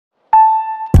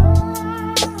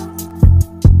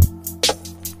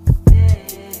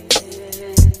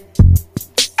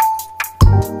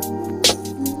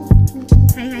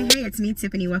me,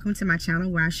 Tiffany. Welcome to my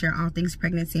channel where I share all things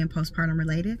pregnancy and postpartum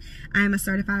related. I am a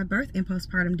certified birth and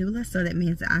postpartum doula, so that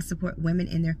means that I support women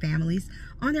and their families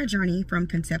on their journey from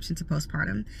conception to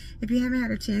postpartum. If you haven't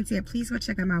had a chance yet, please go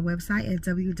check out my website at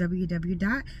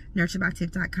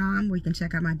www.nurturebytiff.com, where you can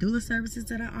check out my doula services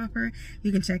that I offer.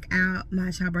 You can check out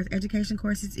my childbirth education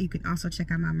courses. You can also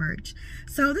check out my merch.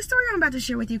 So this story I'm about to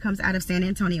share with you comes out of San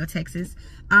Antonio, Texas.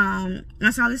 I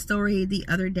saw this story the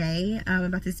other day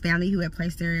about this family who had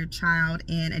placed their child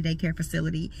in a daycare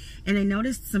facility, and they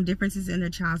noticed some differences in their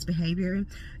child's behavior,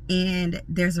 and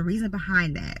there's a reason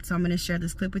behind that. So I'm going to share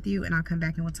this clip with you, and I'll come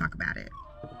back and we'll talk about it.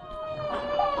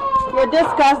 You're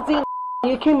disgusting.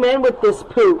 You came in with this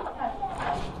poop.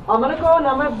 I'm going to go and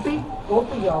I'm going to beat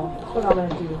both of y'all. That's what I'm going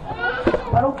to do.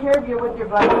 I don't care if you're with your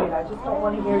blanket. I just don't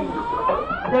want to hear you.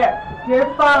 There.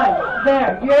 You're fine.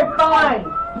 There. You're fine.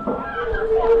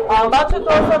 I'm about to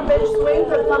throw some bitch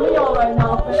swings at some of y'all right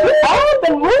now. Shut up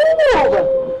and move!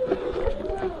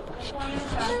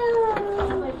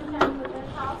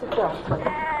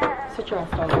 Sit your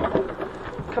ass down.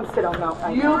 Come sit down now.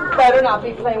 You better not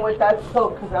be playing with that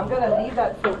soap, because I'm going to leave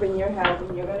that soap in your hand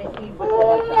and you're going to eat with it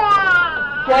like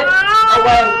that. Get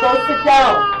away. Go sit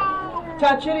down.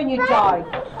 Touch it and you die.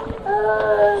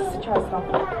 Sit your ass down.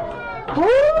 Go!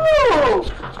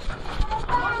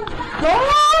 Go!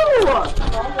 Well,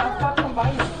 that's not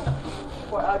combining.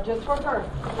 Just for her.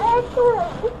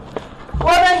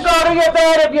 Well, then go to your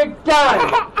bed if you're done.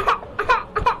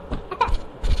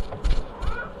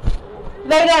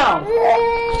 Lay down.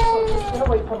 Get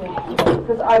away from me,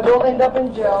 because I will end up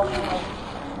in jail.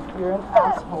 You're an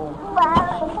asshole.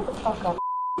 Shut the fuck up.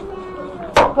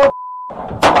 Go.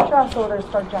 Put your ass over there and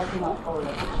start jacking off over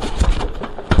there.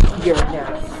 You're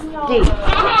nasty.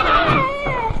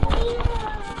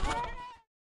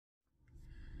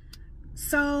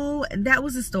 So that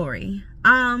was a story.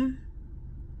 I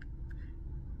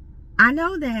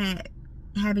know that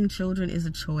having children is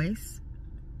a choice,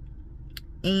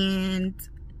 and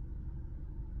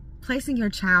placing your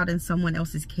child in someone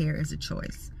else's care is a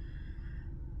choice.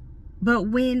 But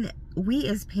when we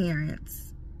as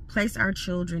parents place our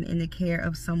children in the care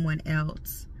of someone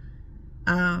else,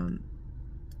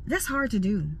 that's hard to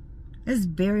do. It's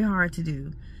very hard to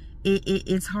do.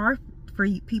 It's hard for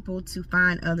people to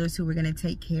find others who are going to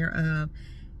take care of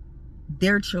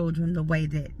their children the way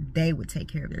that they would take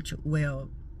care of their children. Well,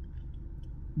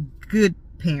 good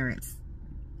parents.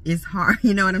 It's hard,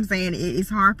 you know what I'm saying? It's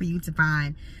hard for you to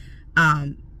find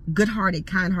good-hearted,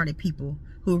 kind-hearted people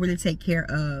who really take care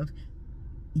of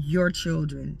your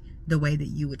children the way that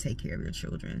you would take care of your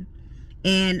children.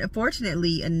 And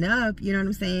fortunately enough, you know what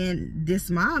I'm saying,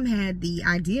 this mom had the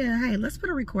idea, hey, let's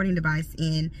put a recording device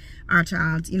in our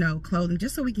child's, clothing,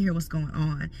 just so we can hear what's going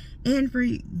on. And for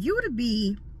you to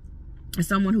be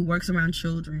someone who works around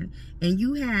children and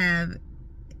you have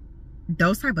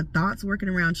those type of thoughts working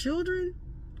around children,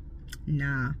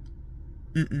 nah.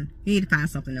 You need to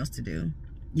find something else to do.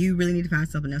 You really need to find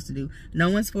something else to do. No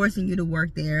one's forcing you to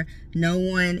work there. No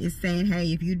one is saying,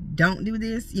 hey, if you don't do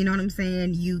this, you know what I'm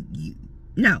saying,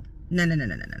 no.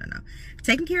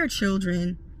 Taking care of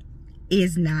children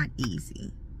is not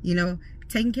easy.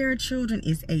 Taking care of children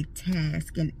is a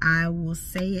task, and I will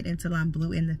say it until I'm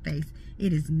blue in the face.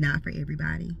 It is not for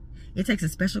everybody. It takes a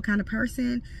special kind of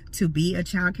person to be a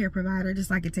child care provider,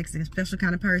 just like it takes a special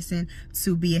kind of person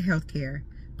to be a healthcare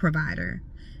provider.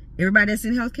 Everybody that's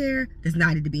in healthcare does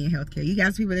not need to be in healthcare. You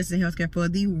guys, people that's in healthcare for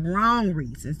the wrong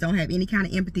reasons, don't have any kind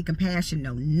of empathy, compassion,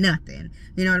 no nothing.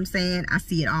 You know what I'm saying? I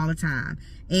see it all the time.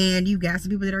 And you got some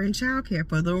people that are in childcare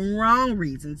for the wrong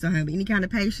reasons, don't have any kind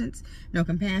of patience, no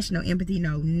compassion, no empathy,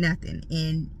 no nothing.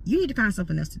 And you need to find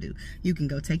something else to do. You can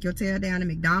go take your tail down to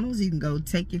McDonald's. You can go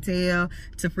take your tail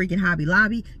to freaking Hobby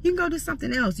Lobby. You can go do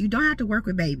something else. You don't have to work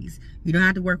with babies. You don't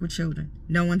have to work with children.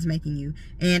 No one's making you.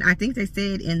 And I think they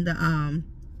said in the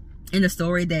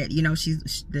story that,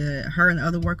 her and the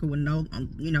other worker would know,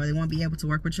 they won't be able to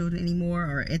work with children anymore,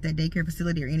 or at that daycare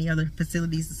facility or any other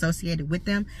facilities associated with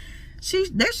them. They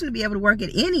shouldn't be able to work at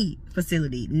any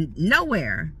facility,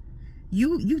 nowhere.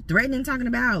 You threatening, talking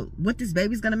about what this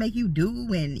baby's gonna make you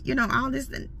do, and all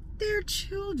this. They're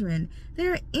children.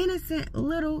 They're innocent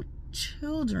little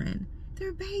children.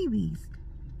 They're babies.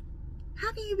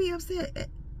 How can you be upset?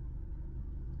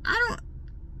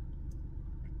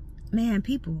 Man,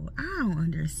 people, I don't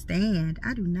understand.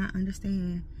 I do not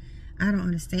understand. I don't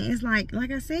understand. It's like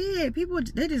I said,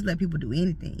 they just let people do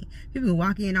anything. People can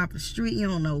walk in off the street. You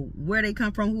don't know where they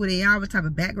come from, who they are, what type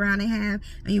of background they have,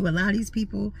 and you allow these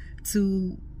people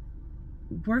to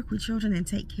work with children and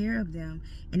take care of them,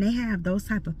 and they have those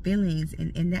type of feelings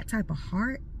and that type of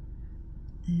heart.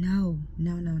 No.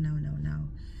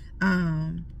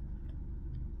 I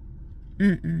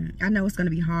know it's going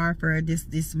to be hard for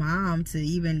this mom to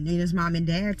even, this mom and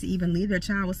dad to even leave their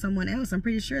child with someone else. I'm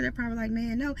pretty sure they're probably like,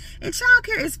 man, no. And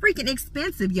childcare is freaking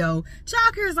expensive, yo.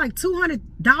 Childcare is like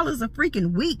 $200 a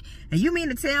freaking week. And you mean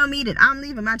to tell me that I'm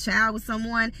leaving my child with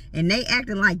someone and they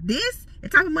acting like this? The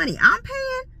type of money I'm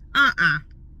paying?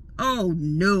 Oh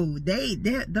no,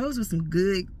 those were some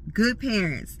good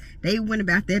parents. They went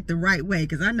about that the right way,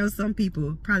 because I know some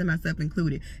people, probably myself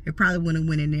included, they probably wouldn't have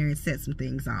went in there and set some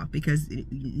things off, because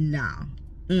no,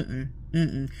 number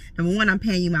one, I'm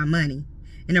paying you my money,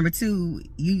 and number two,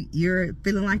 you're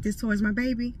feeling like this towards my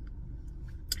baby.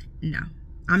 No,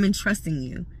 I'm entrusting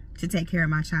you to take care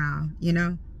of my child. You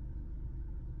know,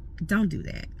 don't do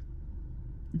that.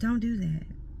 Don't do that.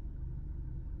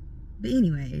 But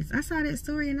anyways, I saw that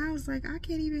story and I was like, I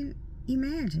can't even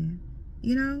imagine,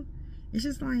 you know? It's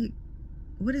just like,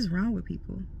 what is wrong with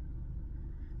people?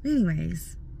 But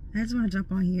anyways, I just want to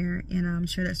jump on here and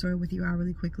share that story with you all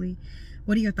really quickly.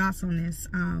 What are your thoughts on this?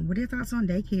 What are your thoughts on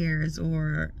daycares,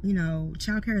 or, you know,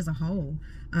 childcare as a whole?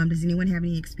 Does anyone have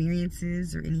any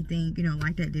experiences or anything, you know,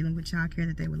 like that, dealing with childcare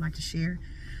that they would like to share?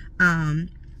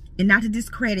 And not to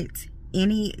discredit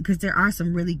any, because there are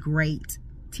some really great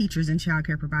teachers and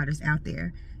childcare providers out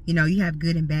there. You know, you have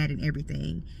good and bad in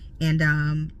everything. And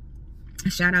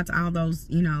shout out to all those,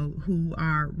 you know, who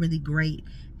are really great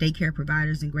daycare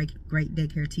providers and great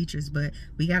daycare teachers. But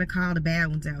we got to call the bad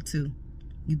ones out too.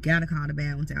 You got to call the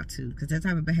bad ones out too, because that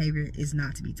type of behavior is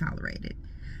not to be tolerated.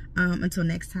 Until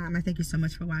next time, I thank you so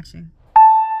much for watching.